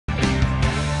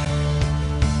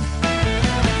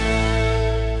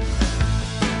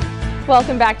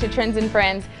Welcome back to Trends and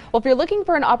Friends. Well, if you're looking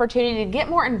for an opportunity to get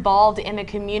more involved in the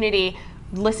community,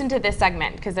 listen to this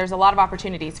segment because there's a lot of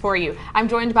opportunities for you. I'm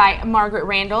joined by Margaret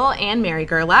Randall and Mary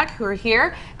Gerlach, who are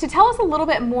here to tell us a little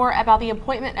bit more about the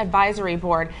Appointment Advisory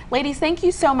Board. Ladies, thank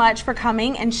you so much for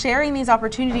coming and sharing these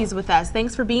opportunities with us.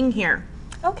 Thanks for being here.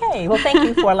 Okay, well, thank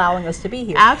you for allowing us to be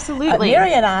here. Absolutely.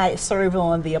 Mary and I serve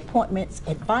on the Appointments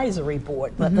Advisory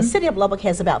Board, but the City of Lubbock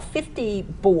has about 50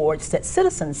 boards that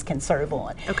citizens can serve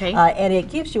on. Okay. And it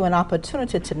gives you an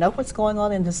opportunity to know what's going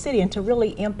on in the city and to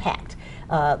really impact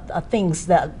things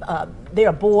that there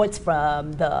are boards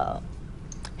from the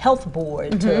health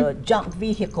board to junk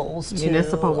vehicles to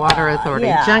Municipal Water Authority,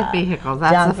 yeah, junk vehicles,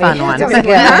 that's a fun one.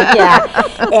 Yeah.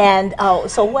 And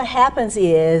so what happens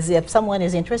is if someone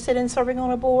is interested in serving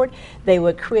on a board, they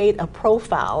would create a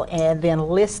profile and then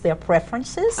list their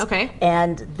preferences. Okay.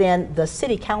 And then the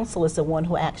city council is the one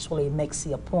who actually makes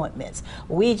the appointments.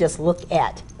 We just look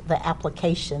at the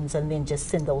applications and then just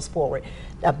send those forward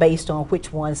based on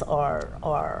which ones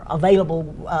are available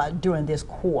during this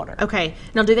quarter. Okay.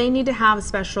 Now, do they need to have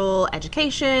special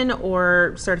education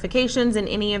or certifications in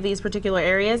any of these particular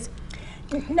areas?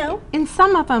 No. In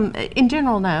some of them, in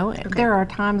general, no. Okay. There are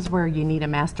times where you need a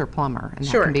master plumber, and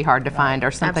that can be hard to find,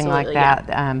 or something like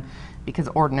that, because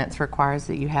ordinance requires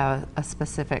that you have a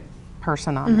specific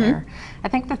person on there. I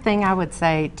think the thing I would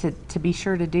say to be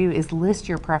sure to do is list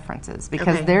your preferences,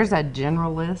 because there's a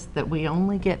general list that we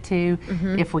only get to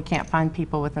if we can't find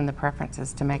people within the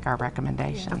preferences to make our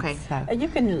recommendations. Okay. So. And you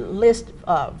can list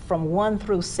from 1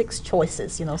 through 6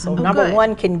 choices, you know, so number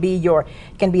 1 can be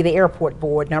the airport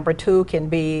board, number 2 can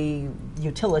be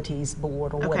utilities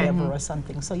board or whatever or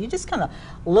something. So you just kind of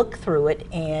look through it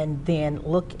and then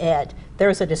look at,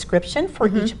 there's a description for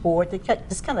each board that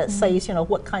just kind of says, you know,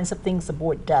 what kinds of things the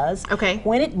board does,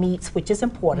 when it meets, which is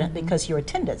important because your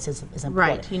attendance is important.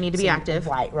 Right, you need to be active.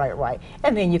 Right.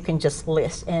 And then you can just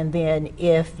list, and then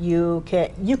if you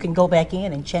can go back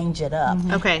in and change it up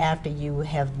after you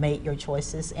have made your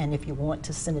choices. And if you want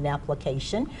to send an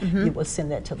application, you will send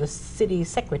that to the city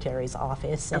secretary's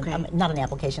office. And, not an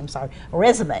application, I'm sorry, a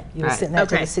resume. You will send that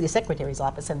to the city secretary's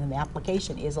office, and then the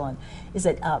application is on, is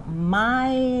it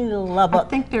My Lubbock? I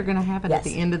think they're going to have it at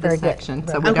the end of the section,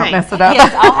 so we don't Okay. mess it up.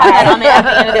 Yes, I'll have it on at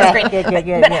the end of the screen.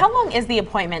 Good, But how long is the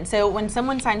appointment? So when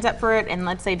someone signs up for it, and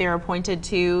let's say they're appointed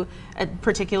to a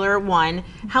particular one,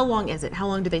 how long is it? How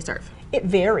long do they serve? It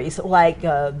varies. Like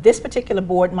this particular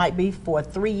board might be for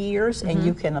 3 years, and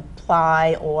you can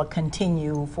apply or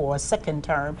continue for a second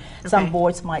term. Some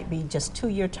boards might be just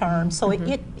 2-year terms, so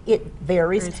it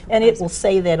varies, and it will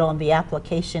say that on the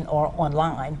application or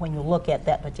online when you look at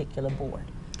that particular board.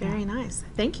 Very nice.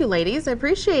 Thank you, ladies. I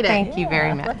appreciate it. Thank you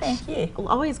very much. Well, thank you. Well,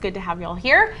 always good to have y'all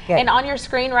here. Good. And on your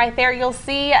screen right there, you'll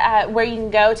see where you can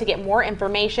go to get more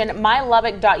information,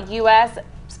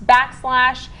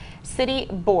 mylubbock.us/city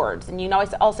boards. And you can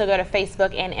always also go to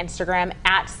Facebook and Instagram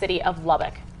at City of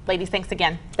Lubbock. Ladies, thanks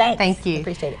again. Thanks. Thank you.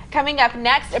 Appreciate it. Coming up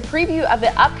next, a preview of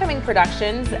the upcoming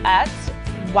productions at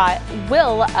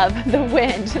Will of the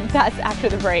Wind. That's after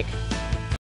the break.